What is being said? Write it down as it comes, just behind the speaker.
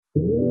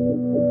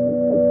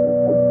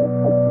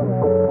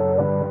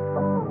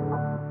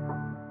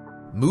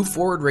Move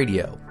Forward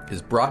Radio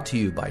is brought to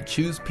you by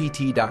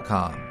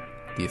ChoosePT.com,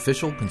 the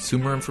official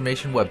consumer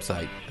information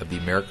website of the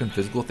American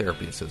Physical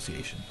Therapy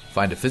Association.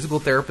 Find a physical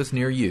therapist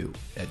near you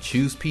at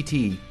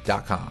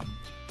ChoosePT.com.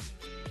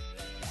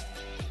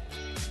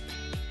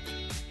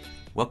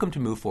 Welcome to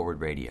Move Forward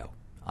Radio.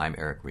 I'm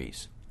Eric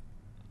Reese.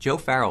 Joe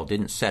Farrell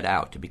didn't set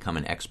out to become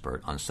an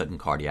expert on sudden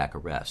cardiac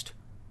arrest,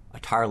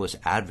 a tireless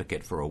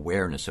advocate for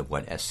awareness of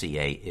what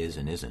SCA is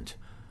and isn't,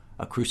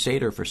 a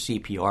crusader for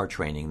CPR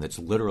training that's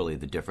literally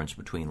the difference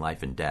between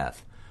life and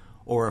death,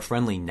 or a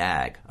friendly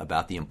nag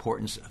about the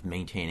importance of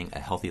maintaining a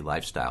healthy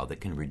lifestyle that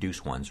can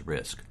reduce one's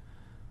risk.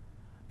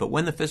 But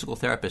when the physical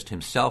therapist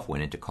himself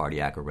went into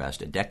cardiac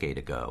arrest a decade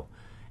ago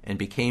and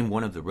became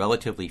one of the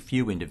relatively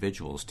few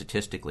individuals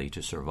statistically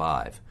to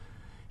survive,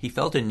 he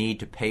felt a need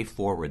to pay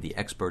forward the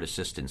expert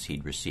assistance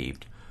he'd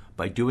received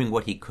by doing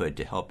what he could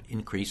to help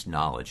increase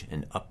knowledge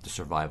and up the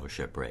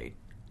survivorship rate.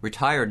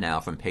 Retired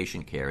now from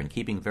patient care and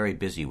keeping very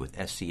busy with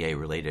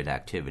SCA-related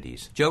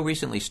activities, Joe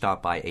recently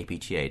stopped by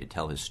APTA to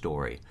tell his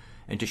story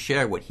and to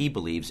share what he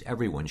believes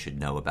everyone should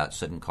know about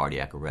sudden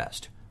cardiac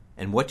arrest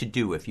and what to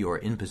do if you are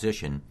in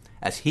position,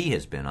 as he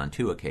has been on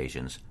 2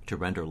 occasions, to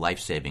render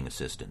life-saving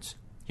assistance.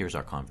 Here's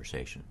our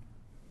conversation.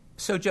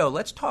 So, Joe,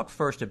 let's talk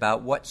first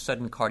about what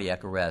sudden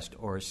cardiac arrest,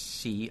 or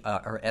SCA,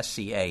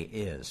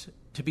 is.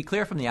 To be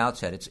clear from the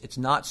outset, it's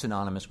not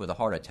synonymous with a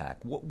heart attack.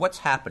 What's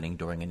happening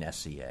during an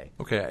SCA?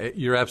 Okay,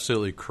 you're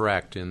absolutely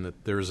correct in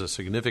that there is a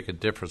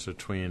significant difference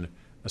between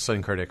a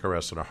sudden cardiac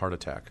arrest and a heart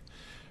attack.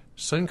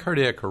 Sudden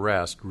cardiac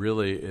arrest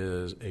really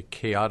is a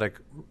chaotic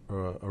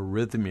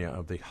arrhythmia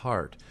of the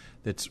heart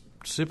that's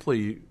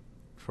simply,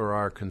 for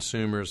our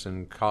consumers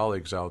and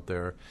colleagues out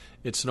there,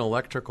 it's an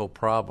electrical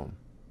problem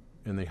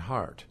in the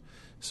heart.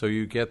 So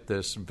you get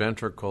this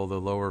ventricle, the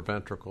lower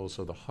ventricles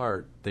of the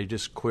heart, they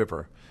just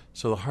quiver.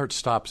 So the heart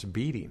stops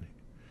beating.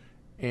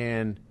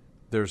 And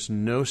there's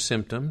no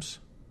symptoms.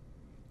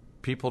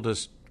 People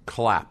just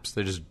collapse.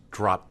 They just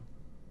drop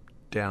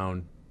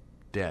down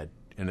dead.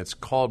 And it's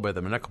called by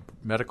the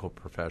medical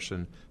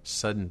profession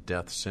sudden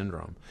death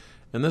syndrome.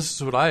 And this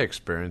is what I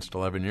experienced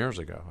 11 years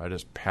ago. I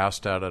just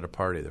passed out at a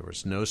party. There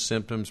was no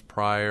symptoms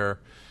prior,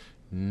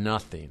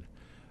 nothing.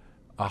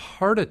 A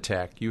heart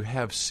attack, you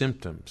have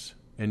symptoms,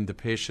 and the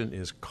patient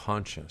is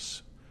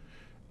conscious.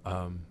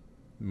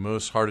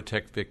 Most heart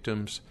attack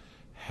victims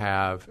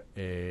have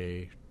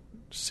a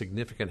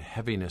significant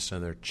heaviness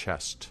in their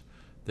chest.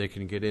 They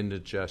can get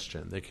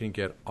indigestion. They can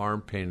get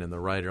arm pain in the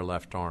right or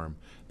left arm.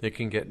 They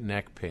can get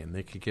neck pain.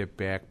 They can get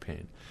back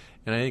pain.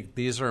 And I think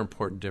these are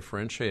important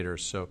differentiators.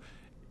 So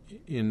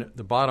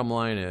the bottom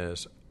line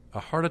is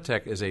a heart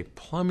attack is a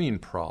plumbing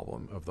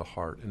problem of the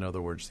heart. In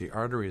other words, the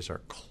arteries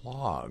are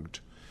clogged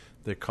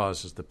that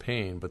causes the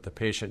pain, but the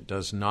patient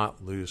does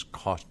not lose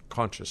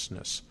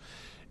consciousness.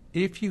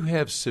 If you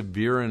have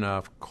severe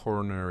enough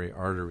coronary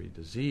artery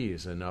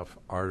disease, enough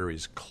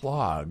arteries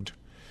clogged,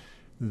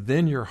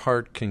 then your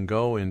heart can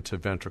go into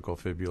ventricular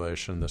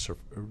fibrillation, this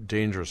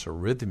dangerous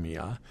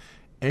arrhythmia,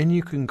 and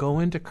you can go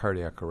into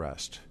cardiac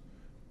arrest.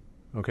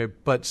 Okay,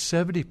 but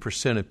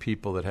 70% of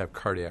people that have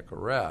cardiac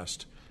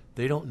arrest,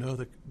 we don't know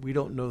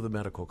the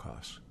medical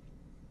costs.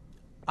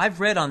 I've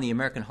read on the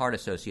American Heart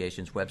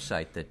Association's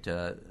website that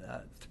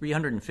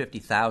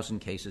 350,000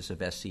 cases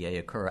of SCA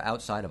occur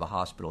outside of a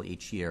hospital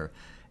each year,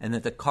 and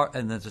that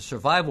the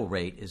survival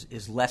rate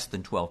is less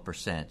than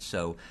 12%.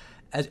 So,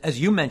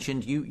 as you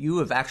mentioned, you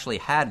have actually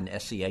had an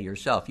SCA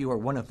yourself. You are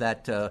one of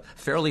that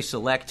fairly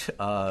select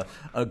a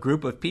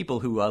group of people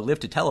who live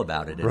to tell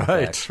about it.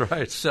 Right.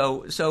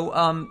 So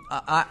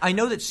I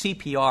know that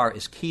CPR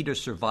is key to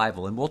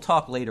survival, and we'll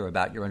talk later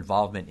about your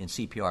involvement in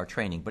CPR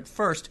training. But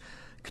first,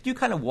 could you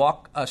kind of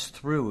walk us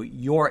through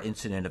your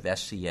incident of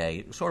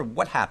SCA, sort of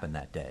what happened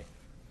that day?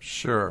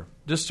 Sure.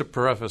 Just to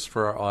preface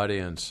for our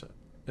audience,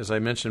 as I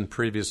mentioned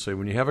previously,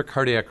 when you have a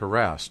cardiac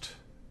arrest,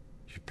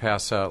 you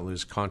pass out,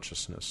 lose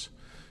consciousness.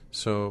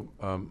 So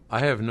I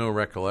have no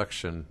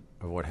recollection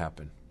of what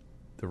happened.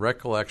 The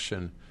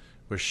recollection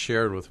was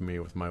shared with me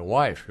with my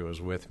wife, who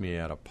was with me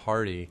at a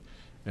party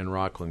in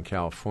Rockland,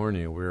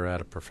 California. We were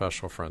at a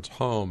professional friend's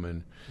home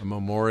and a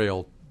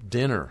memorial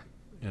dinner.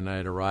 And I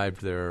had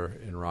arrived there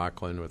in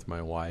Rockland with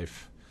my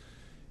wife.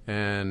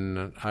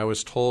 And I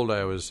was told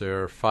I was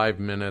there 5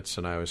 minutes,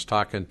 and I was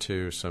talking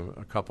to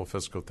a couple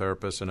physical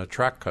therapists and a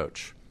track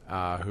coach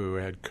who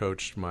had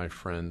coached my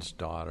friend's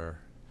daughter.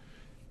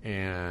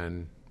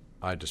 And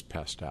I just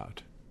passed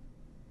out.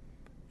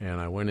 And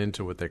I went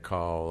into what they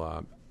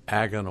call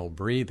agonal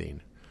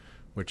breathing,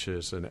 which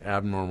is an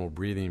abnormal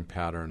breathing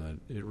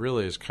pattern. It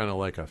really is kind of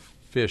like a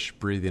fish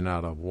breathing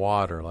out of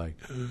water, like.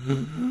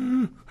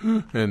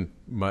 And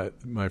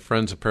my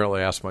friends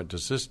apparently asked me,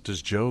 "Does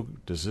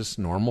this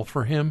normal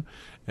for him?"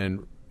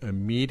 And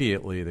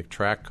immediately the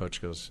track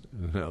coach goes,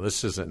 "No,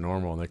 this isn't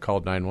normal." And they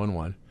called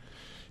 911.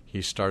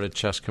 He started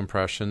chest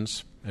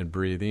compressions and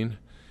breathing,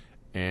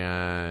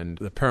 and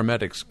the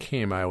paramedics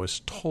came. I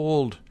was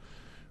told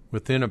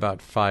within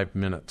about 5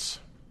 minutes,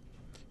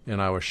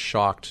 and I was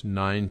shocked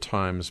 9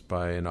 times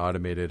by an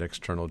automated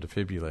external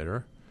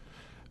defibrillator.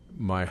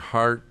 My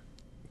heart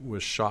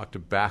was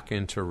shocked back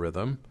into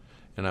rhythm,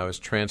 and I was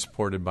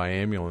transported by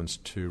ambulance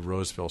to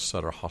Roseville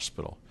Sutter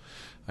Hospital.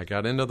 I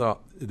got into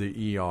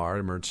the ER,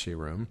 emergency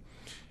room,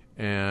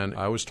 and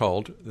I was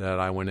told that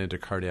I went into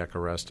cardiac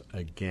arrest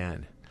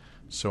again.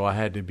 So I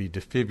had to be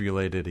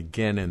defibrillated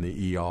again in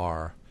the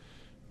ER.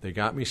 They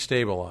got me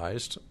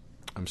stabilized.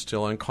 I'm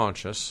still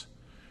unconscious.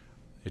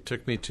 They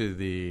took me to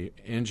the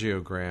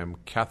angiogram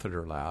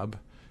catheter lab,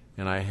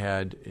 and I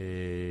had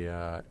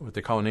what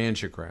they call an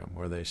angiogram,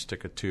 where they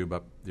stick a tube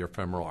up your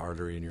femoral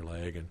artery in your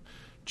leg and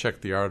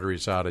check the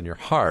arteries out in your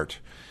heart.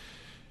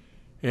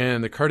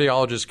 And the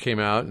cardiologist came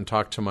out and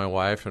talked to my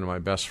wife and my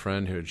best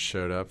friend who had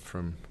showed up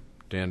from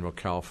Danville,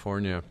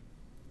 California,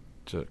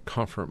 to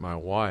comfort my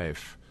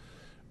wife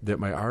that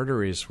my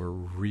arteries were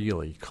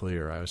really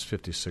clear. I was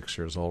 56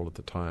 years old at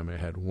the time. I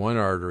had one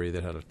artery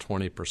that had a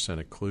 20%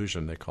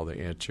 occlusion, they call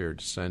the anterior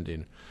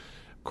descending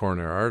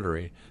coronary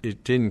artery.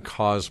 It didn't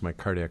cause my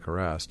cardiac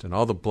arrest, and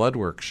all the blood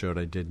work showed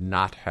I did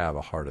not have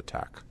a heart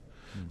attack.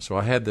 So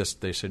I had this,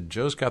 they said,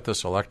 Joe's got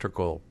this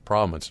electrical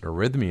problem. It's an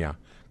arrhythmia,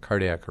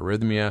 cardiac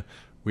arrhythmia.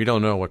 We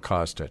don't know what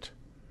caused it.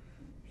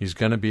 He's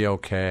going to be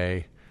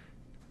okay.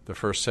 The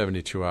first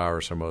 72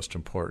 hours are most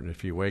important.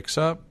 If he wakes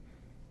up,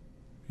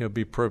 he'll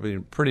be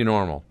pretty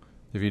normal.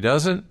 If he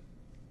doesn't,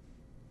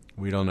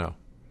 we don't know.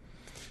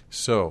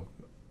 So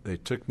they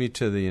took me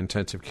to the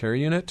intensive care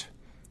unit.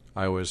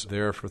 I was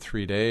there for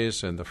 3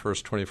 days, and the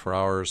first 24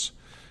 hours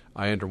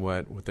I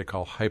underwent what they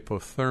call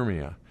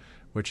hypothermia,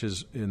 which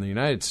is, in the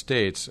United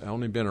States,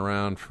 only been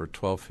around for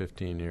 12,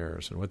 15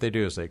 years. And what they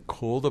do is they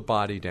cool the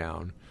body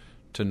down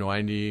to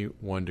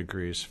 91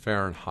 degrees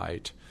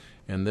Fahrenheit,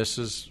 and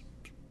this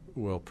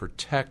will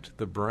protect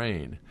the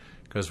brain.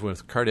 Because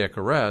with cardiac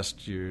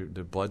arrest,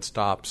 the blood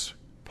stops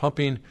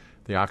pumping,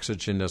 the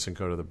oxygen doesn't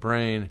go to the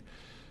brain.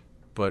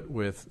 But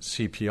with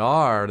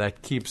CPR,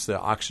 that keeps the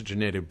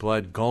oxygenated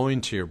blood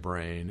going to your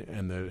brain,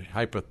 and the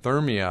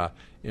hypothermia,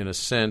 in a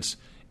sense,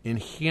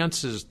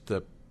 enhances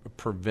the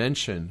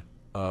prevention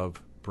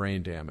of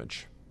brain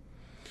damage.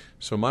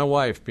 So my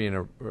wife,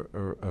 being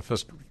a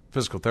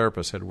physical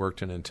therapist, had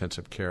worked in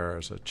intensive care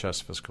as a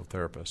chest physical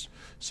therapist.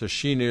 So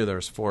she knew there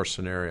was 4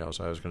 scenarios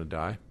I was going to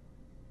die.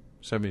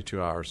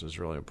 72 hours is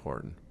really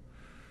important.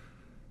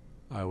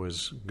 I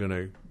was going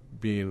to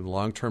be in a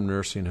long-term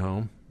nursing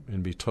home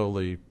and be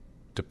totally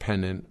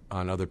dependent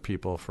on other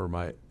people for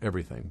my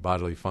everything,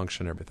 bodily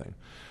function, everything.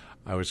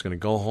 I was going to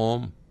go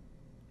home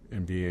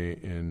and be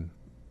in,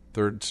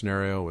 third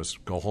scenario was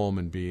go home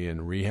and be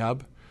in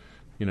rehab,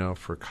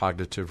 for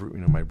cognitive,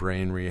 my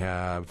brain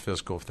rehab,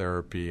 physical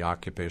therapy,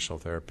 occupational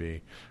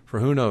therapy, for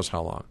who knows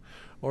how long.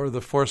 Or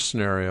the fourth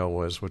scenario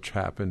was, which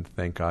happened,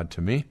 thank God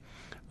to me,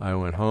 I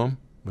went home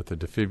with a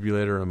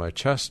defibrillator in my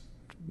chest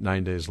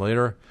 9 days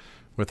later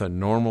with a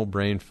normal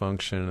brain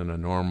function and a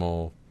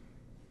normal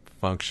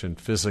function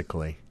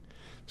physically.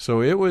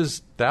 So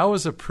that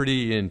was a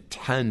pretty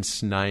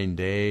intense 9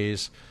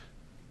 days.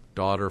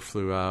 Daughter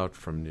flew out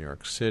from New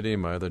York City.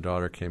 My other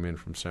daughter came in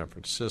from San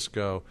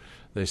Francisco.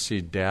 They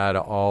see Dad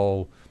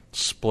all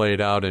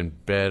splayed out in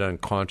bed,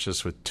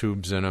 unconscious with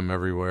tubes in him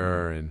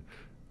everywhere and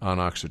on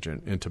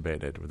oxygen,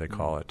 intubated, what they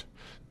call it.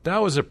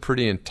 That was a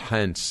pretty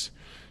intense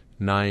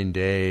 9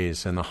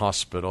 days in the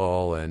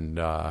hospital. And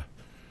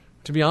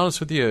to be honest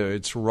with you,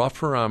 it's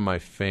rougher on my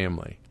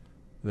family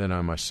than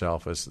on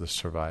myself as the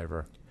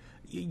survivor.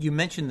 You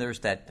mentioned there's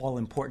that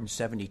all-important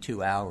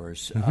 72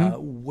 hours.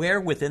 Mm-hmm.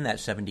 Where within that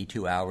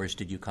 72 hours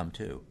did you come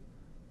to?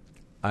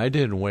 I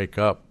didn't wake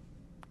up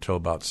till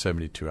about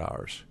 72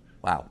 hours.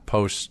 Wow.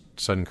 Post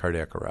sudden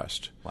cardiac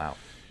arrest. Wow.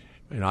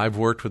 And I've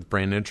worked with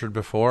brain injured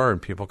before and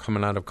people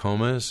coming out of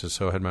comas, and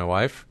so had my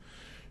wife.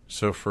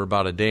 So for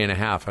about a day and a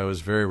half, I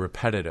was very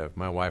repetitive.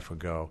 My wife would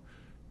go,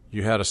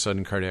 "You had a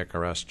sudden cardiac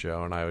arrest,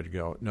 Joe." And I would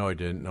go, "No, I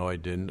didn't. No, I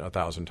didn't,"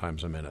 1,000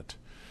 times a minute.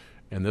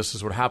 And this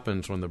is what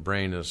happens when the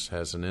brain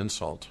has an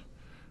insult.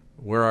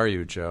 "Where are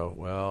you, Joe?"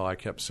 "Well, I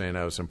kept saying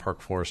I was in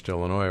Park Forest,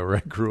 Illinois, where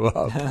I grew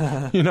up."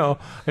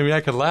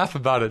 I could laugh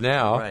about it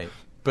now. Right.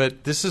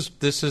 But this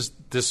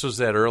was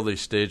that early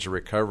stage of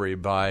recovery.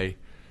 By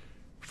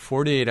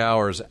 48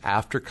 hours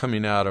after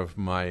coming out of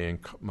my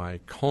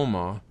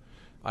coma,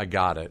 I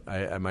got it.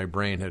 My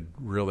brain had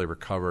really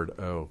recovered.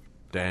 Oh,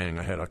 dang,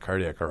 I had a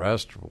cardiac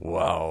arrest.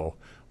 Wow,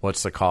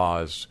 what's the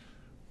cause?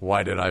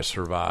 Why did I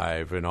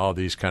survive? And all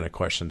these kind of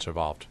questions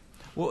evolved.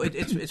 Well,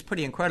 it's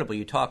pretty incredible.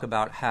 You talk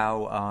about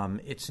how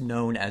it's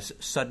known as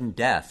sudden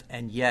death,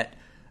 and yet,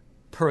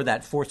 per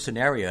that fourth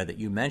scenario that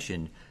you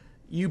mentioned,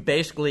 you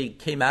basically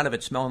came out of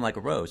it smelling like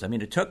a rose. I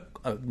mean, it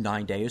took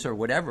 9 days or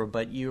whatever,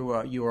 but you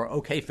were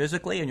okay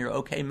physically and you're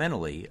okay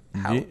mentally.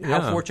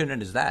 How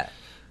fortunate is that?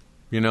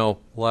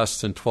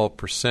 Less than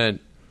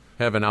 12%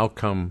 have an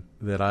outcome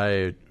that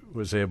I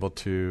was able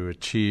to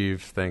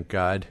achieve, thank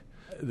God,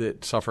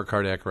 that suffer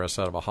cardiac arrest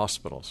out of a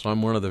hospital. So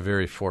I'm one of the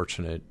very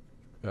fortunate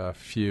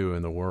few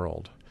in the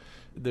world.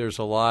 There's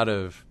a lot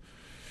of,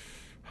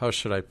 how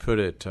should I put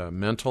it,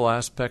 mental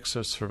aspects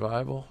of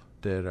survival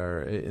that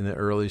are in the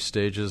early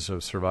stages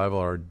of survival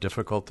are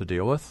difficult to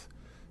deal with.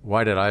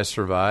 Why did I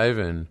survive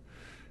and,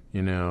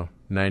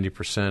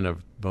 90%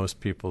 of most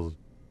people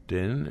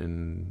didn't,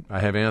 and I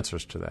have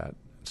answers to that.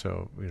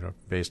 So,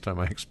 based on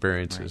my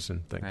experiences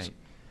and things. Right.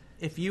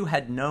 If you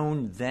had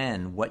known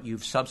then what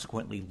you've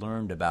subsequently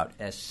learned about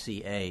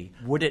SCA,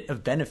 would it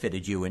have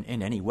benefited you in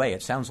any way?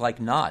 It sounds like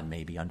not,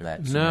 maybe, under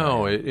that scenario.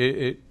 No,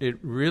 it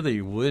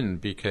really wouldn't,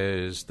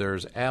 because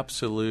there's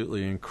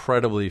absolutely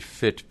incredibly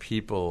fit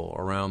people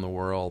around the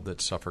world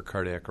that suffer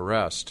cardiac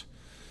arrest.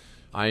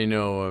 I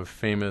know of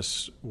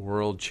famous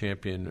world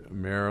champion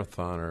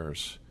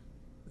marathoners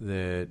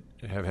that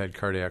have had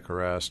cardiac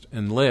arrest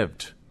and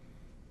lived.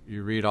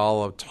 You read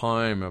all the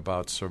time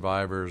about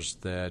survivors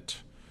that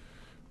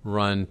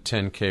run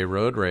 10K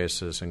road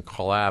races and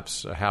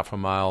collapse a half a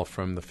mile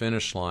from the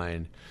finish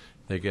line.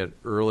 They get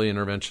early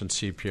intervention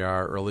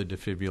CPR, early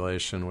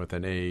defibrillation with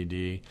an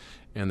AED,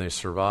 and they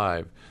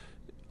survive.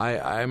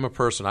 I'm a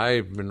person,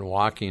 I've been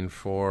walking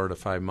 4 to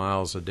 5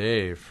 miles a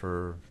day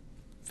for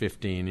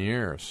 15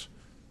 years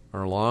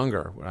or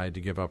longer. I had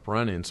to give up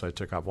running, so I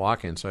took up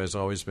walking. So I've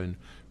always been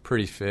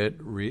pretty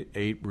fit,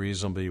 ate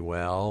reasonably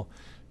well,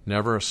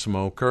 never a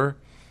smoker.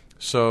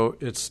 So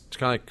it's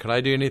kind of like, could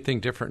I do anything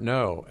different?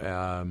 No.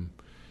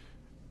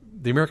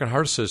 The American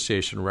Heart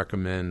Association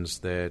recommends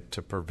that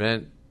to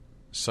prevent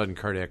sudden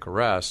cardiac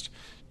arrest,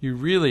 you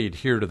really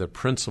adhere to the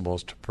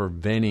principles to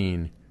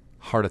preventing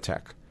heart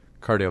attack,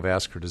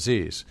 cardiovascular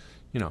disease.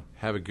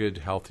 Have a good,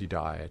 healthy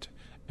diet,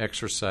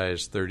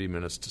 exercise 30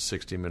 minutes to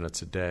 60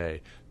 minutes a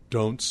day,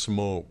 don't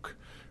smoke,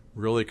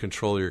 really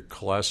control your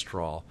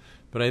cholesterol.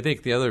 But I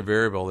think the other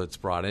variable that's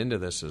brought into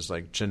this is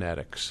like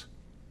genetics.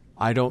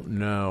 I don't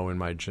know in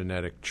my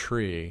genetic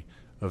tree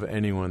of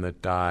anyone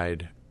that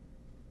died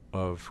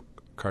of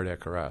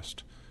cardiac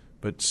arrest.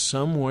 But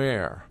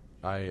somewhere,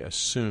 I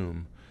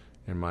assume,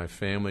 in my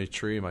family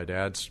tree, my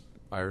dad's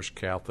Irish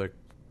Catholic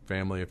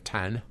family of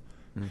 10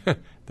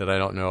 that I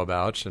don't know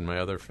about, and my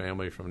other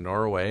family from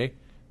Norway,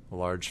 a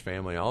large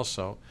family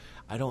also,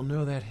 I don't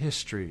know that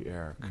history,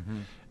 Eric. Mm-hmm.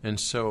 And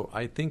so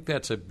I think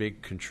that's a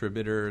big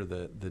contributor.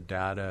 The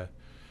data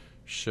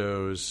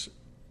shows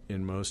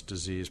in most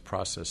disease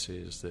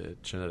processes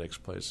that genetics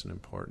plays an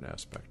important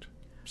aspect.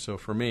 So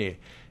for me,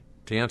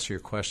 to answer your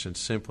question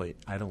simply,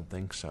 I don't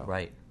think so.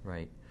 Right.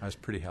 I was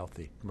pretty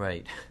healthy.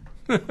 Right.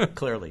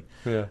 Clearly.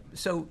 Yeah.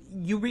 So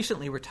you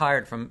recently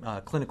retired from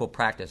clinical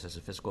practice as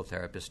a physical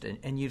therapist,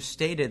 and you've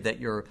stated that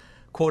your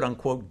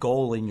quote-unquote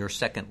goal in your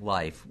second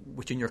life,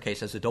 which in your case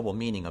has a double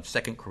meaning of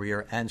second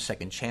career and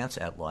second chance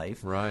at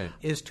life, right,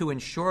 is to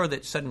ensure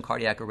that sudden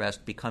cardiac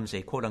arrest becomes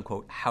a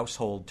quote-unquote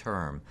household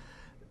term.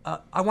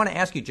 I want to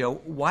ask you,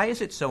 Joe, why is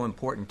it so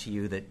important to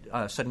you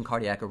that sudden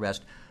cardiac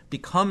arrest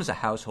becomes a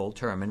household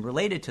term? And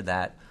related to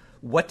that,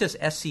 what does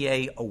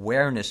SCA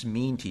awareness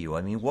mean to you?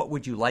 I mean, what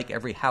would you like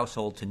every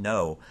household to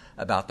know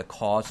about the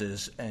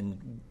causes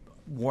and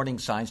warning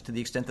signs, to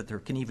the extent that there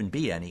can even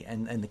be any,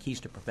 and the keys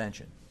to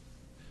prevention?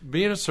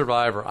 Being a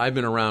survivor, I've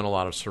been around a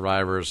lot of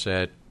survivors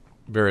at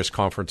various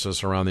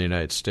conferences around the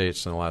United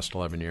States in the last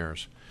 11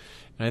 years.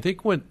 And I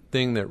think one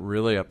thing that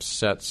really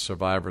upsets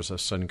survivors of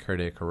sudden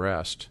cardiac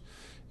arrest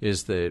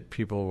is that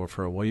people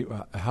refer,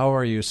 well, how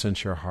are you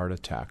since your heart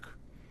attack?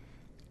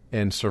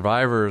 And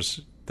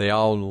survivors, they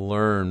all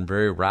learn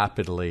very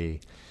rapidly,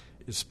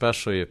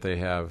 especially if they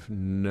have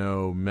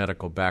no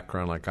medical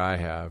background like I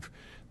have,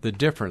 the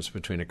difference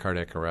between a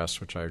cardiac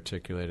arrest, which I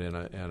articulated,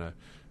 and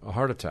a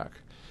heart attack.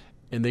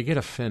 And they get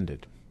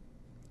offended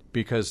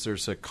because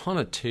there's a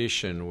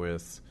connotation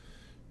with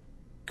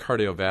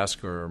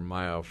cardiovascular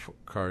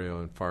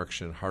myocardial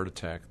infarction, heart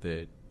attack,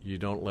 that you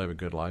don't live a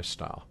good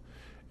lifestyle.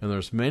 And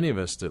there's many of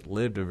us that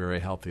lived a very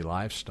healthy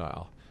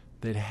lifestyle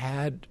that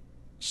had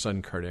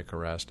sudden cardiac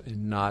arrest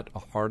and not a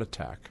heart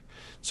attack.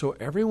 So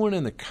everyone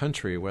in the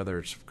country, whether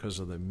it's because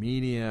of the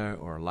media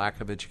or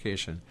lack of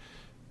education,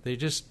 they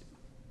just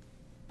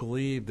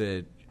believe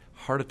that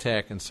heart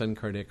attack and sudden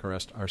cardiac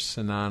arrest are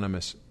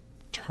synonymous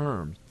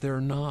terms.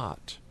 They're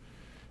not.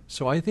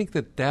 So I think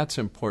that that's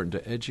important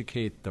to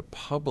educate the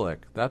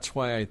public. That's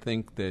why I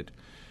think that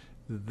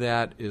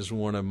that is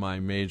one of my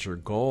major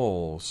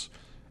goals.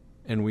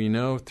 And we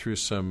know through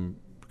some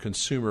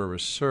consumer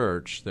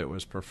research that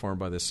was performed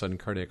by the Sudden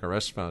Cardiac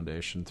Arrest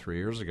Foundation 3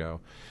 years ago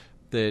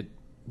that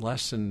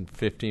less than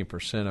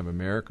 15% of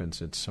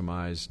Americans in some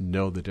eyes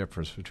know the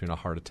difference between a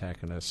heart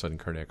attack and a sudden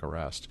cardiac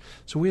arrest.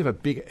 So we have a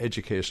big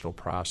educational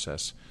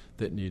process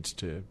that needs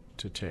to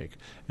take.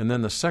 And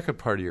then the second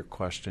part of your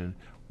question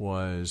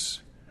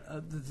was...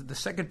 The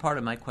second part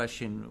of my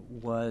question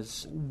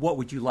was, what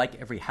would you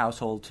like every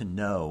household to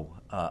know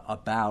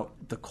about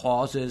the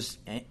causes,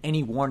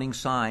 any warning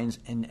signs,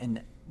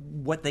 and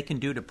what they can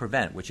do to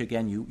prevent, which,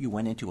 again, you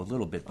went into a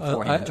little bit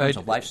beforehand in terms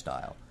of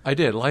lifestyle. I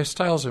did.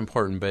 Lifestyle is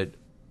important, but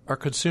our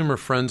consumer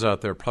friends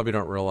out there probably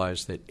don't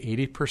realize that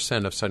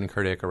 80% of sudden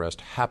cardiac arrest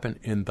happen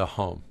in the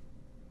home,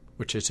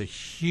 which is a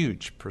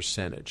huge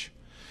percentage.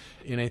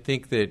 And I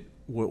think that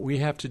what we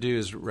have to do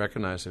is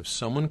recognize if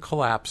someone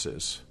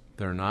collapses,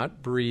 they're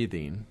not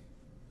breathing,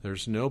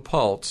 there's no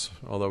pulse,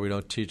 although we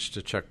don't teach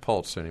to check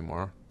pulse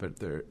anymore, but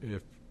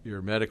if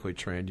you're medically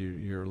trained,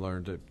 you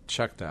learn to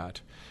check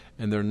that,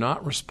 and they're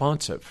not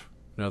responsive.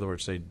 In other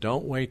words, they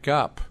don't wake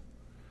up.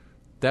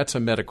 That's a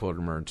medical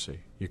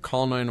emergency. You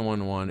call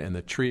 911, and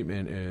the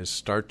treatment is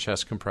start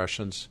chest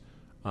compressions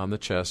on the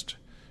chest.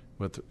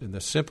 The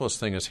simplest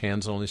thing is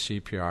hands-only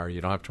CPR. You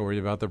don't have to worry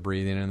about the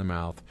breathing in the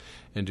mouth.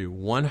 And do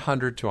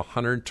 100 to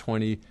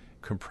 120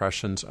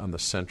 compressions on the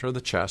center of the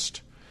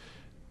chest,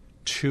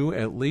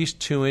 at least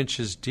 2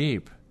 inches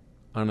deep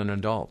on an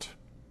adult.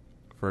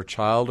 For a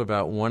child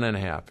about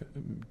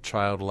 1.5,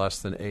 child less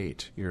than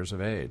 8 years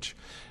of age.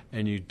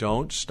 And you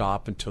don't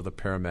stop until the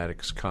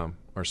paramedics come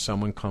or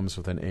someone comes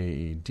with an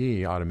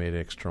AED, automated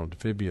external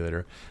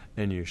defibrillator,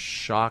 and you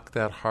shock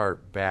that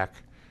heart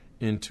back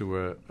into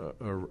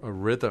a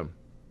rhythm.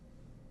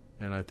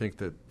 And I think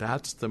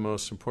that's the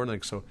most important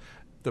thing. So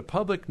the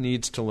public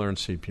needs to learn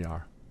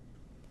CPR.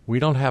 We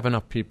don't have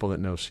enough people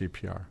that know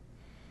CPR.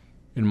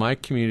 In my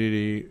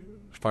community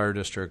fire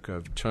district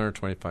of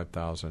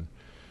 225,000,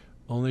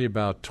 only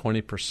about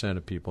 20%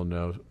 of people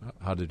know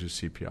how to do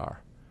CPR.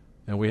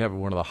 And we have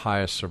one of the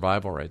highest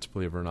survival rates,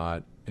 believe it or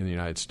not, in the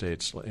United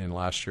States. And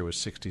last year was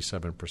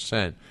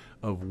 67%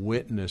 of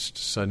witnessed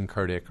sudden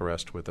cardiac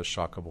arrest with a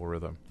shockable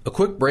rhythm. A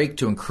quick break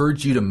to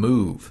encourage you to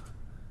move.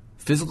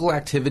 Physical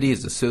activity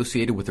is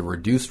associated with a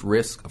reduced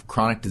risk of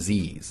chronic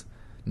disease,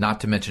 not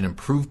to mention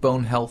improved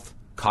bone health,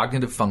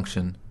 cognitive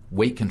function,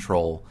 weight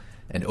control,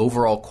 and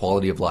overall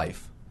quality of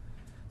life.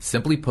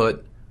 Simply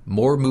put,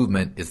 more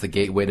movement is the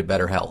gateway to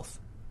better health.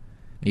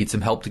 Need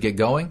some help to get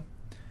going?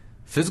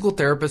 Physical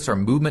therapists are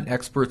movement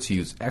experts who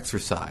use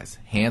exercise,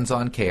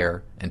 hands-on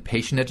care, and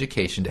patient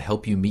education to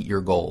help you meet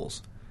your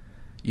goals.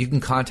 You can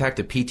contact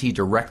a PT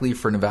directly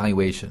for an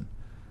evaluation.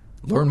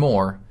 Learn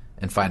more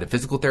and find a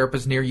physical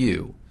therapist near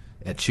you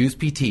at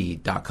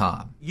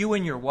choosept.com. You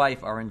and your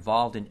wife are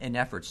involved in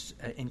efforts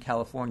in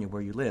California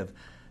where you live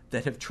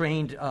that have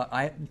trained,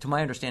 to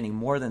my understanding,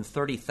 more than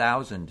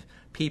 30,000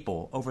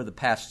 people over the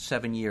past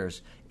 7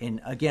 years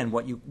in, again,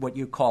 what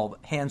you call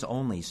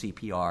hands-only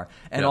CPR,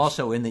 and yes,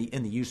 also in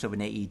the use of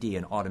an AED,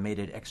 an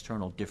automated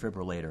external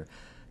defibrillator.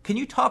 Can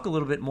you talk a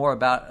little bit more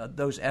about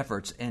those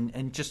efforts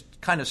and just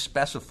kind of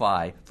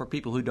specify for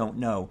people who don't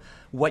know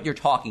what you're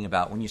talking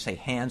about when you say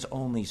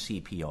hands-only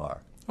CPR?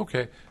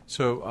 Okay,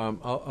 so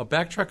I'll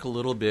backtrack a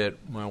little bit.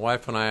 My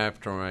wife and I,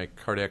 after my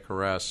cardiac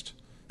arrest,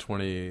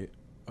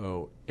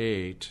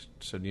 2008,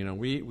 said,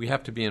 we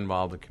have to be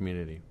involved in the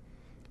community.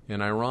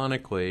 And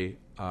ironically,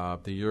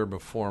 the year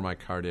before my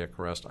cardiac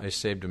arrest, I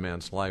saved a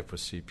man's life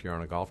with CPR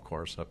on a golf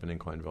course up in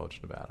Incline Village,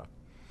 Nevada.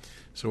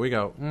 So we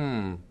go,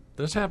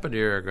 this happened a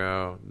year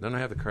ago, then I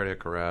had the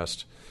cardiac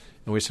arrest,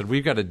 and we said,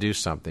 we've got to do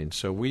something.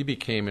 So we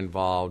became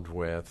involved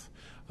with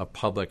a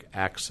public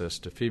access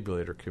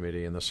defibrillator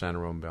committee in the San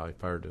Ramon Valley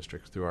Fire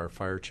District through our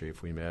fire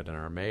chief we met and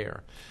our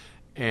mayor.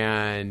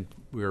 And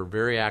we were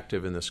very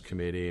active in this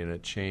committee, and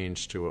it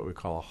changed to what we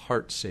call a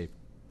heart safe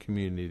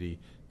community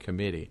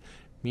committee,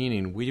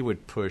 meaning we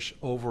would push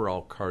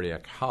overall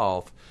cardiac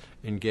health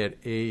and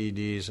get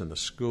AEDs in the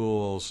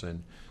schools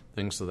and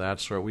things of that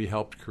sort. We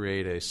helped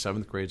create a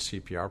 7th grade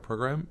CPR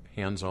program,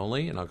 hands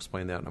only, and I'll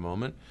explain that in a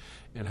moment,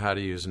 and how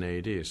to use an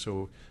AED.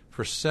 So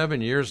for 7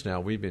 years now,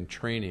 we've been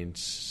training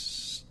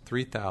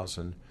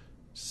 3,000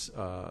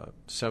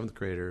 7th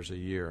graders a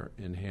year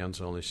in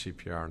hands-only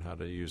CPR and how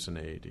to use an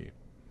AED.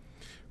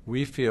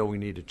 We feel we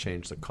need to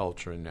change the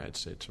culture in the United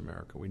States of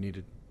America. We need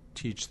to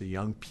teach the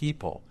young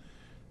people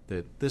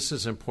that this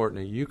is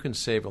important and you can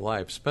save a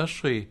life,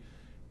 especially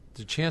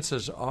the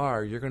chances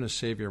are you're going to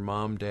save your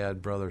mom,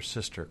 dad, brother,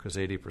 sister, because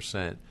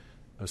 80%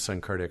 of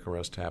sudden cardiac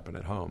arrest happen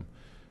at home.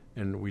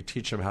 And we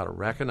teach them how to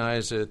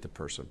recognize it. The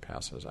person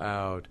passes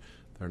out.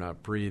 They're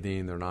not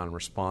breathing. They're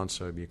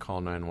non-responsive. You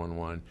call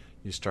 911.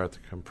 You start the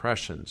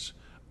compressions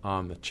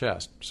on the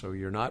chest. So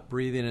you're not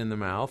breathing in the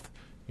mouth.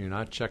 You're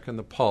not checking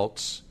the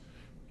pulse.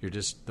 You're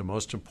just, the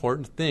most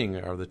important thing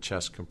are the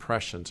chest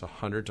compressions,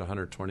 100 to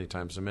 120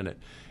 times a minute.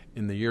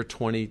 In the year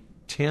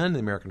 2010, the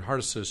American Heart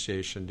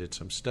Association did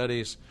some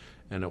studies,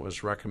 and it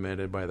was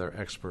recommended by their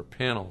expert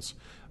panels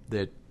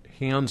that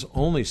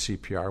hands-only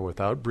CPR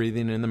without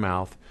breathing in the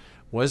mouth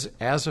was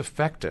as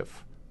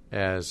effective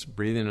as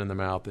breathing in the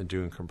mouth and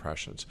doing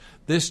compressions.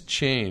 This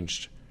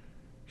changed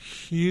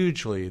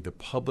hugely the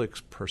public's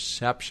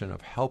perception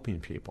of helping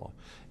people.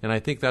 And I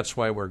think that's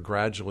why we're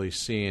gradually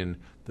seeing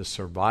the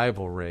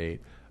survival rate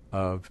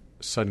of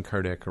sudden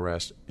cardiac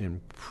arrest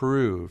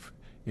improve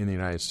in the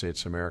United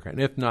States of America, and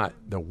if not,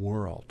 the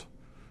world.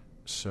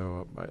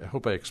 So I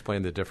hope I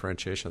explained the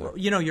differentiation there.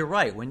 Well, you're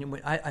right.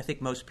 I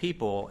think most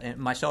people, and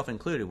myself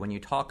included, when you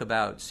talk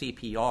about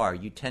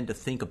CPR, you tend to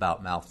think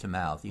about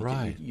mouth-to-mouth.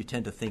 You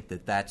tend to think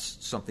that that's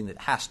something that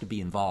has to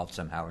be involved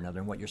somehow or another.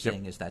 And what you're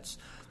saying is that's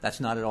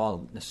not at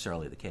all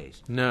necessarily the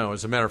case. No.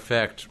 As a matter of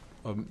fact,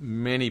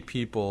 many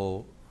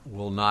people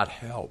will not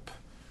help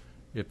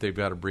if they've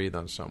got to breathe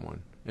on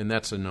someone. And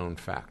that's a known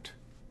fact.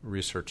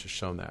 Research has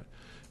shown that.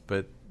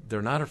 But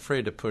they're not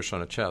afraid to push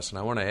on a chest. And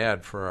I want to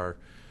add for our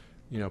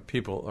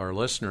people, our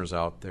listeners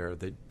out there,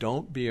 that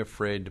don't be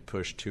afraid to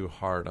push too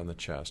hard on the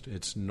chest.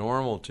 It's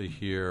normal to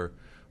hear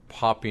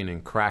popping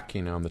and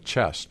cracking on the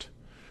chest.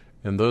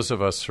 And those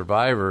of us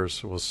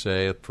survivors will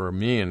say, for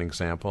me, an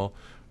example,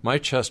 my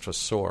chest was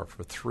sore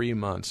for 3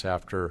 months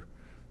after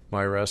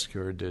my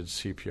rescuer did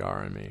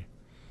CPR on me.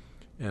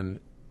 And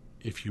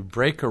if you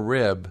break a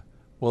rib,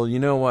 well, you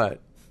know what?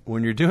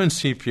 When you're doing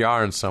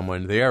CPR on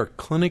someone, they are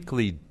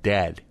clinically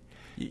dead.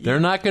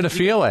 They're not going to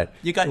feel it.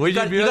 You got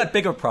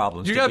bigger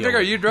problems. You got bigger.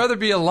 With. You'd rather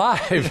be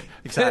alive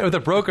Exactly. with a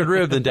broken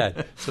rib than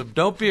dead. So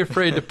don't be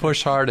afraid to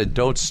push hard and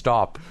don't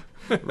stop.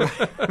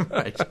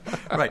 Right.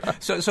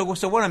 So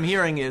what I'm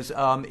hearing is,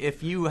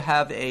 if you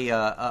have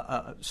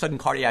a sudden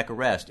cardiac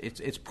arrest,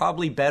 it's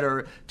probably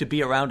better to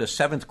be around a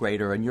 7th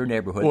grader in your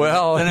neighborhood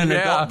than an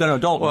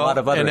adult in a lot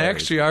of other and areas.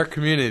 actually, our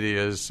community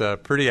is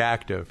pretty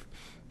active.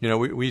 You know,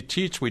 we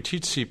teach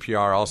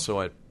CPR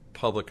also at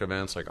public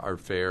events like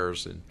art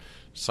fairs and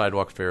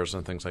sidewalk fairs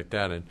and things like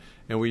that, and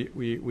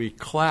we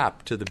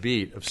clap to the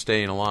beat of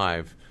Staying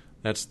Alive.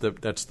 That's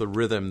the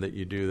rhythm that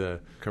you do the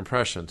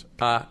compressions.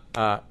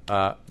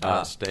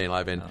 Staying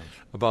alive. And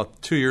about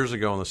 2 years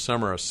ago in the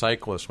summer, a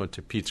cyclist went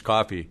to Pete's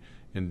Coffee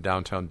in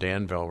downtown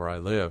Danville, where I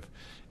live,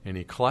 and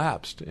he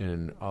collapsed.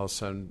 And all of a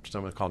sudden,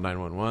 someone called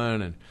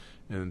 911,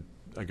 and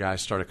a guy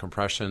started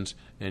compressions.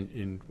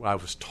 And I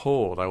was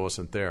told, I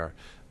wasn't there,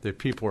 that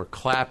people were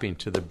clapping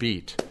to the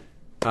beat.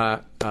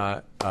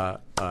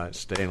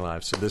 Staying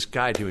alive. So this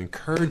guy, to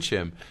encourage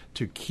him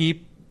to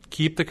keep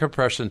the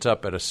compressions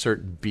up at a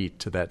certain beat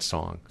to that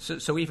song.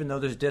 So even though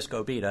there's a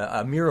disco beat,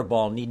 a mirror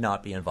ball need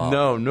not be involved.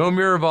 No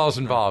mirror balls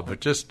involved.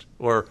 But just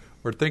or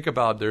think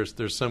about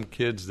there's some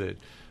kids that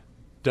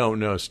don't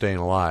know Staying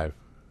Alive.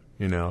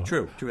 You know,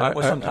 true. That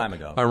was some time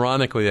ago.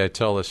 Ironically, I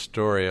tell this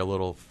story a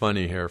little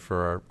funny here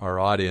for our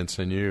audience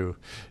and you,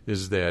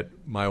 is that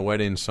my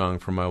wedding song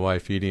for my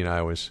wife Edie and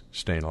I was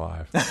Staying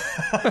Alive.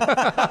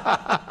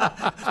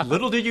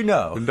 Little did you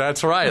know.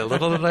 That's right.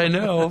 Little did I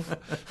know.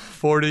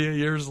 40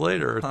 years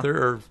later,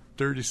 or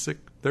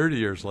 30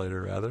 years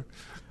later, rather.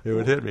 It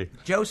would hit me.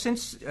 Joe,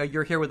 since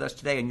you're here with us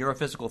today and you're a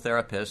physical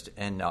therapist,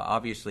 and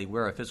obviously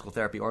we're a physical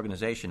therapy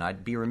organization,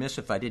 I'd be remiss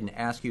if I didn't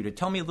ask you to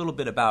tell me a little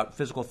bit about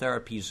physical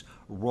therapy's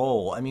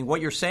role. I mean,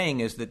 what you're saying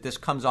is that this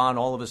comes on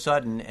all of a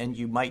sudden and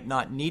you might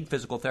not need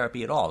physical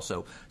therapy at all.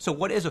 So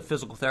what is a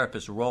physical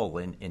therapist's role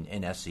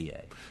in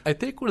SCA? I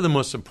think one of the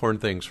most important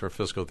things for a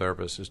physical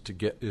therapist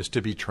is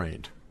to be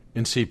trained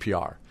in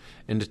CPR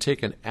and to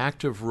take an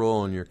active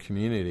role in your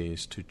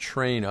communities to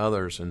train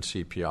others in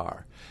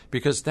CPR,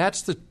 because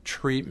that's the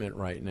treatment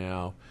right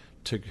now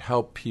to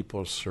help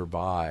people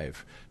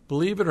survive.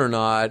 Believe it or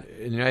not,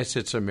 in the United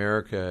States of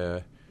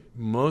America,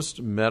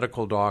 most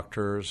medical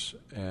doctors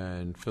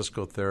and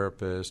physical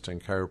therapists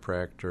and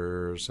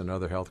chiropractors and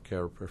other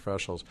healthcare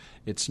professionals,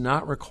 it's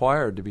not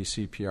required to be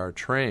CPR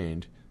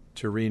trained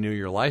to renew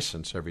your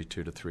license every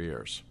 2 to 3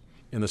 years.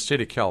 In the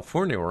state of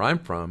California, where I'm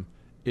from,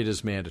 it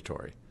is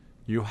mandatory.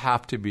 You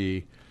have to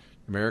be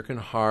American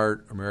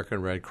Heart,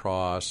 American Red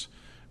Cross,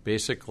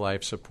 basic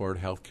life support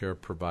healthcare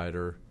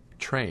provider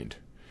trained.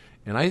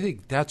 And I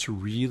think that's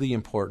really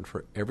important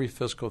for every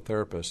physical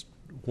therapist,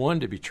 one,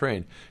 to be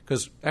trained,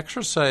 because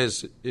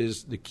exercise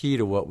is the key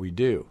to what we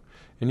do.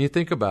 And you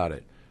think about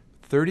it,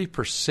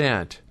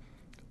 30%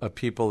 of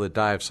people that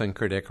die of sudden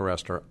cardiac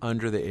arrest are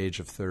under the age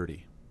of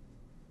 30.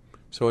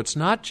 So it's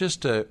not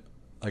just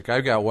like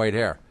I've got white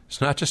hair.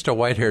 It's not just a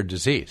white-haired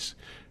disease,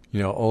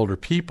 older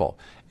people.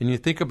 And you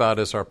think about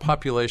as our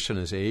population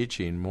is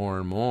aging, more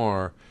and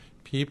more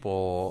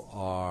people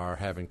are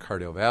having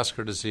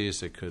cardiovascular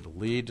disease that could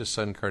lead to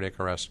sudden cardiac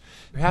arrest.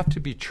 You have to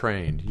be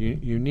trained.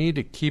 You need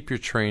to keep your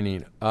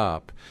training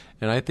up.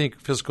 And I think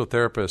physical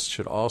therapists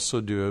should also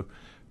do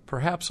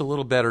perhaps a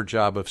little better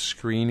job of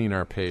screening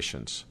our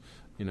patients.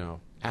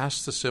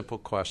 Ask the simple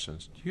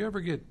questions. Do you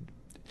ever get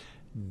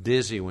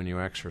dizzy when you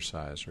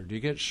exercise? Or do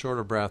you get short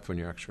of breath when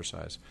you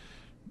exercise?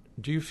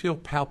 Do you feel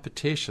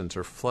palpitations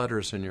or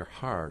flutters in your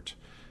heart?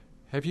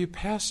 Have you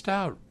passed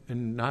out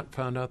and not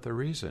found out the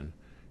reason?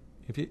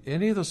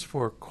 Any of those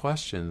 4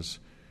 questions,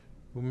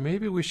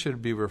 maybe we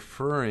should be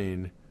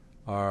referring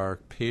our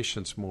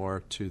patients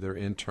more to their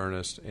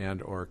internist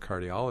and or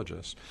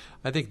cardiologist.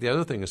 I think the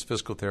other thing is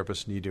physical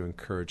therapists need to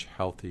encourage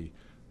healthy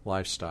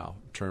lifestyle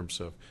in terms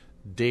of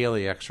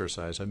daily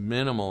exercise, a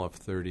minimal of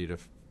 30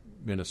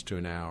 minutes to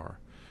an hour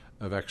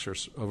of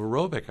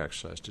aerobic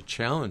exercise to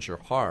challenge your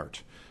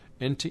heart,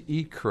 and to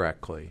eat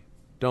correctly.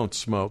 Don't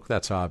smoke,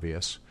 that's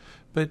obvious.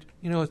 But,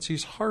 it's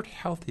these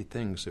heart-healthy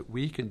things that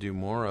we can do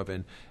more of.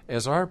 And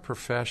as our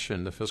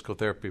profession, the physical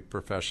therapy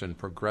profession,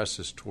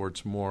 progresses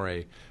towards more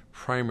a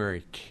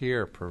primary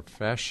care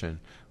profession,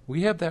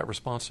 we have that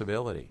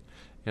responsibility.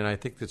 And I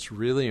think it's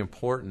really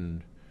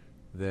important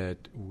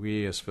that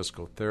we as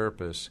physical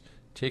therapists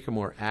take a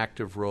more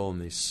active role in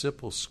these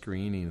simple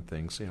screening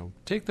things.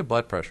 Take the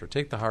blood pressure,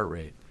 take the heart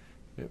rate,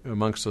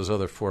 amongst those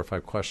other 4 or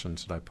 5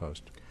 questions that I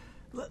posed.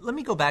 Let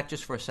me go back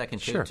just for a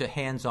second Sure. to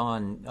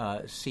hands-on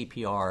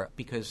CPR,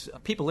 because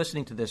people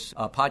listening to this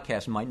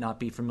podcast might not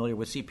be familiar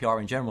with CPR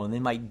in general, and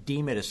they might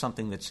deem it as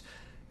something that's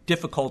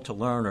difficult to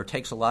learn or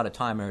takes a lot of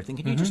time and everything.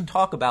 Can you just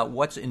talk about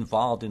what's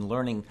involved in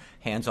learning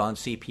hands-on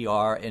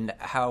CPR and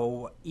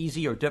how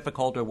easy or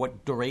difficult or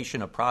what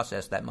duration of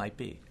process that might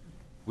be?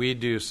 We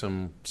do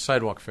some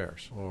sidewalk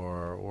fairs,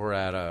 or we're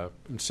at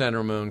in San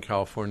Ramon,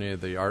 California,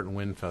 the Art and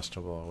Wind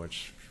Festival,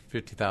 which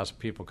 50,000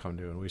 people come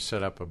to, and we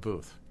set up a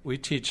booth. We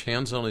teach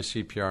hands-only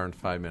CPR in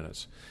 5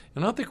 minutes.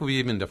 And I don't think we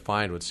even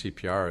defined what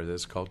CPR is.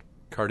 It's called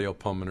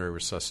cardiopulmonary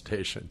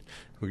resuscitation,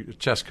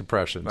 chest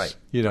compressions,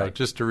 right.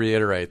 Just to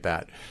reiterate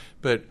that.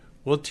 But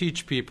we'll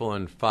teach people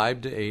in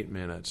 5 to 8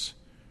 minutes,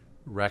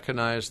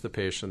 recognize the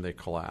patient, they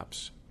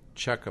collapse,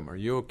 check them, are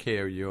you okay,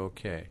 are you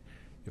okay?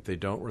 If they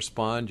don't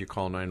respond, you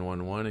call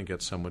 911 and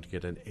get someone to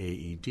get an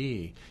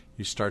AED.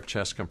 You start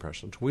chest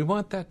compressions. We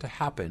want that to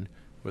happen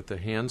with the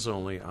hands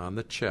only on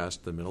the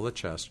chest, the middle of the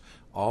chest,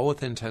 all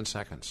within 10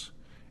 seconds.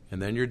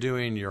 And then you're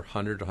doing your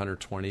 100 to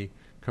 120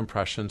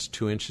 compressions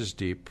 2 inches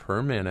deep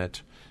per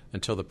minute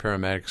until the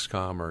paramedics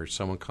come or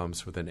someone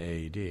comes with an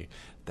AED.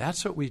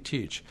 That's what we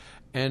teach.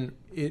 And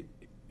it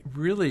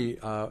really,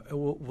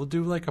 we'll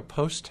do like a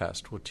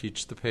post-test. We'll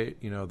teach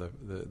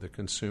the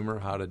consumer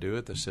how to do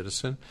it, the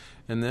citizen,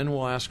 and then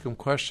we'll ask them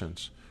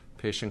questions.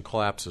 Patient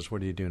collapses.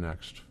 What do you do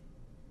next?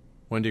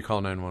 When do you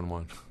call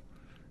 911?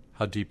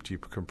 How deep do you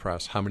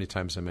compress? How many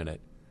times a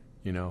minute?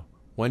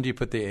 When do you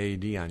put the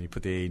AED on? You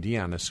put the AED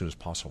on as soon as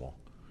possible,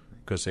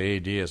 because the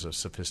AED is a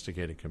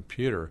sophisticated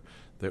computer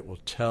that will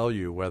tell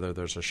you whether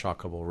there's a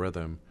shockable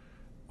rhythm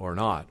or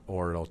not,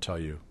 or it'll tell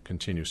you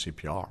continue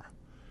CPR.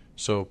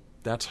 So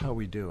that's how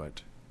we do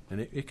it.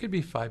 And it could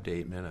be 5 to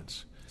 8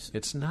 minutes.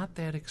 It's not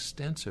that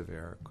extensive,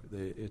 Eric.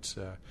 It's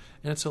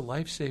a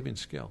life-saving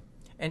skill.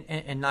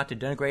 And not to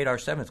denigrate our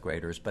 7th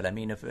graders, but I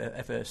mean, if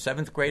a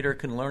 7th grader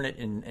can learn it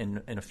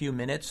in a few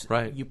minutes,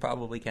 right, you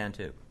probably can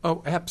too.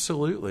 Oh,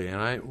 absolutely.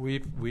 And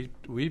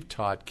we've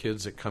taught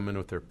kids that come in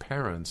with their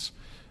parents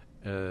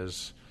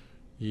as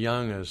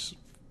young as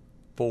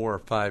 4 or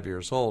 5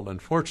 years old.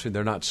 Unfortunately,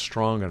 they're not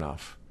strong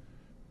enough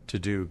to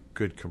do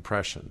good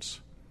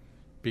compressions,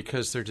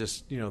 because they're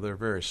just, they're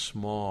very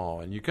small,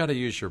 and you've got to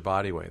use your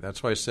body weight.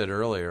 That's why I said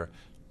earlier,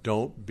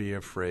 don't be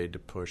afraid to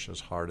push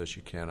as hard as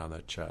you can on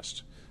that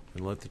chest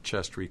and let the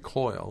chest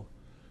recoil.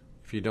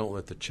 If you don't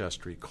let the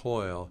chest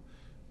recoil,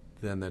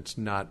 then that's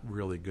not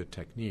really good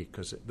technique,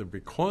 because the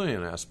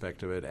recoiling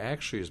aspect of it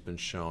actually has been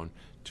shown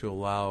to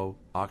allow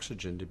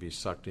oxygen to be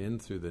sucked in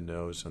through the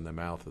nose and the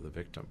mouth of the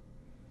victim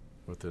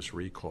with this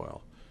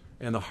recoil.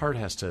 And the heart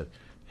has to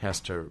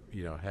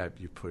have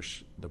you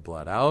push the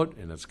blood out,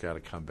 and it's got to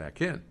come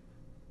back in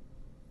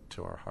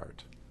to our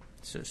heart.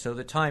 So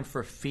the time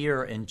for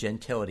fear and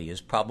gentility is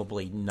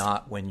probably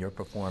not when you're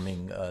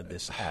performing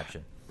this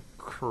action.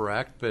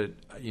 Correct, but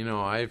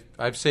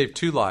I've saved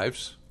 2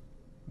 lives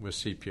with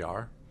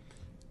CPR,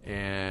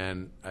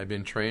 and I've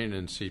been trained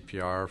in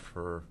CPR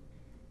for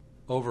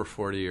over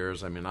 40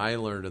 years. I mean, I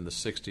learned in the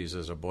 60s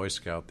as a Boy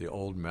Scout the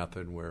old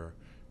method where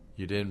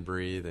you didn't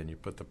breathe and you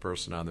put the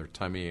person on their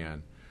tummy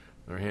and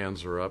their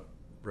hands are up,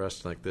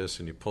 resting like this,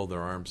 and you pull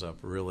their arms up.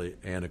 Really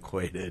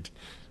antiquated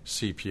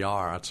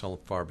CPR. That's how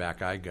far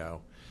back I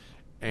go.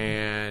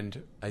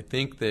 And I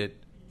think that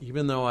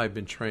even though I've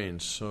been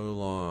trained so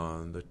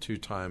long, the 2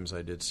 times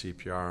I did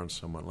CPR on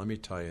someone, let me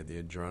tell you,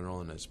 the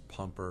adrenaline is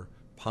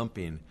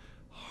pumping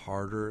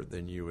harder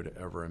than you would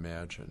ever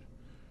imagine.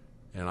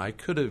 And I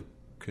could have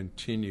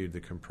continued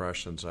the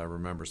compressions. I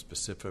remember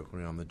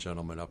specifically on the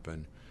gentleman up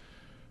in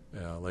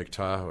Lake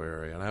Tahoe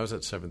area, and I was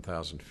at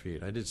 7,000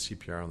 feet. I did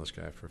CPR on this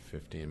guy for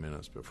 15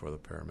 minutes before the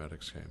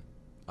paramedics came.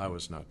 I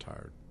was not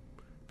tired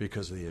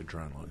because of the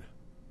adrenaline.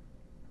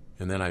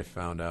 And then I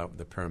found out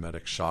the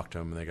paramedics shocked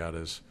him, and they got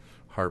his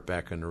heart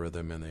back into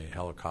rhythm, and they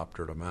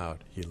helicoptered him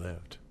out. He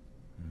lived.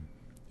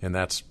 And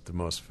that's the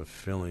most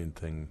fulfilling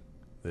thing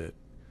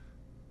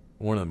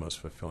one of the most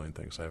fulfilling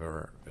things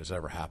has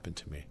ever happened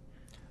to me.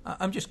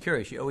 I'm just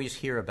curious. You always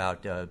hear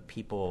about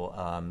people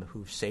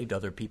who've saved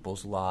other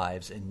people's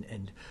lives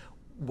and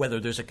whether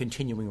there's a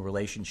continuing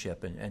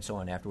relationship and so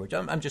on afterwards.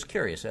 I'm just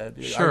curious. Sure.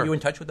 Are you in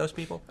touch with those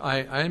people?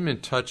 I'm in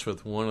touch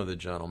with one of the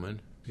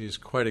gentlemen. He's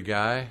quite a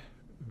guy,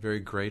 very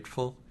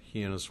grateful.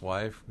 He and his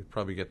wife, we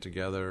probably get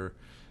together.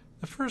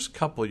 The first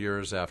couple of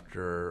years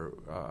after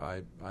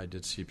I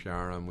did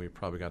CPR on him, we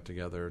probably got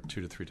together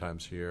 2 to 3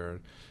 times a year.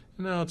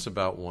 And now it's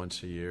about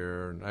once a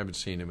year, and I haven't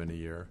seen him in a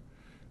year.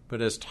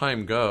 But as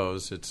time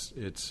goes, it's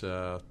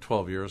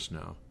 12 years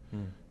now.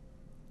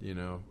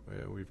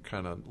 We've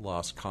kind of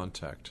lost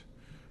contact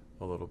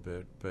a little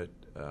bit, but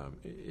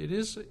it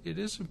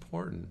is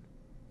important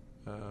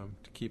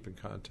to keep in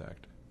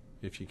contact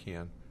if you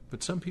can.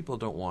 But some people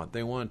don't want.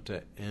 They want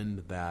to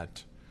end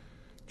that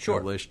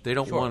relation. They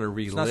don't want to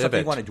relive it. It's not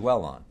something you want to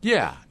dwell on.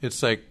 Yeah,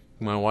 it's like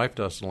my wife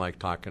doesn't like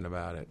talking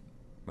about it,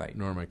 right?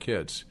 Nor my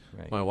kids.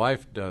 Right. My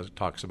wife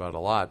talks about it a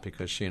lot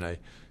because she and I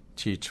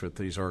teach with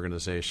these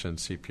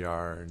organizations,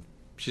 CPR, and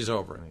she's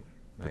over it. Right.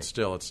 But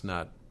still, it's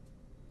not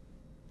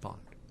fun.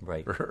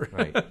 Right,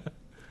 right.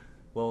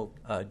 Well,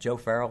 Joe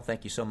Farrell,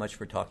 thank you so much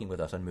for talking with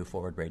us on Move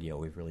Forward Radio.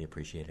 We've really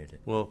appreciated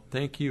it. Well,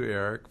 thank you,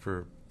 Eric,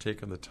 for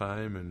taking the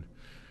time and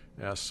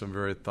asked some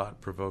very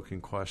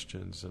thought-provoking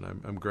questions, and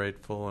I'm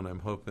grateful, and I'm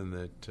hoping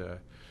that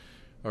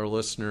our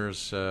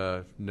listeners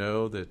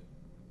know that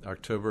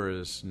October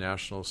is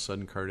National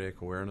Sudden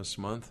Cardiac Awareness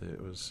Month.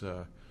 It was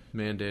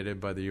mandated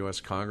by the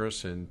U.S.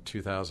 Congress in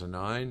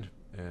 2009,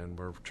 and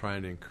we're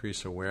trying to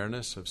increase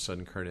awareness of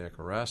sudden cardiac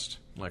arrest.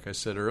 Like I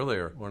said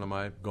earlier, one of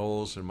my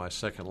goals in my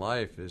second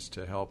life is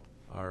to help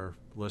our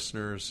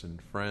listeners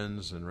and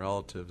friends and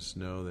relatives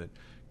know that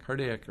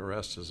cardiac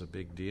arrest is a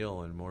big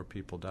deal, and more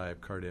people die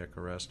of cardiac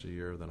arrest a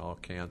year than all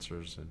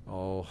cancers and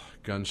all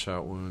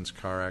gunshot wounds,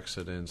 car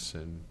accidents,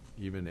 and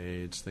even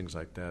AIDS, things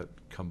like that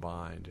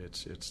combined.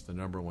 It's the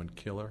number one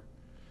killer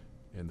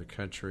in the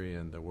country,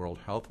 and the World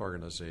Health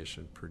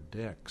Organization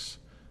predicts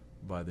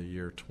by the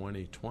year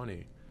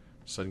 2020,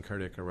 sudden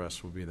cardiac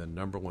arrest will be the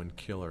number one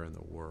killer in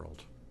the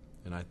world.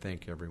 And I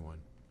thank everyone.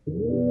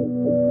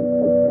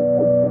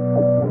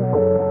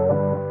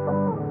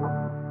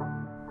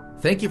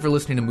 Thank you for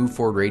listening to Move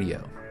Forward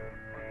Radio.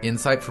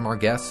 Insight from our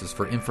guests is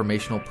for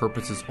informational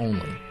purposes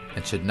only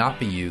and should not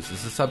be used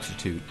as a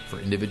substitute for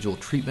individual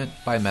treatment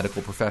by a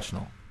medical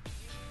professional.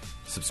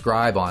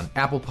 Subscribe on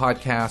Apple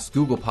Podcasts,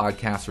 Google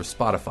Podcasts, or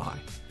Spotify,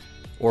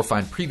 or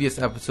find previous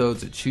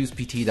episodes at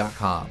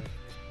ChoosePT.com,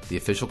 the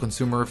official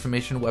consumer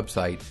information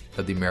website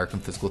of the American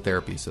Physical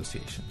Therapy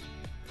Association.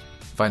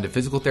 Find a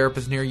physical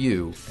therapist near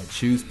you at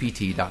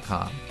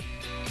ChoosePT.com.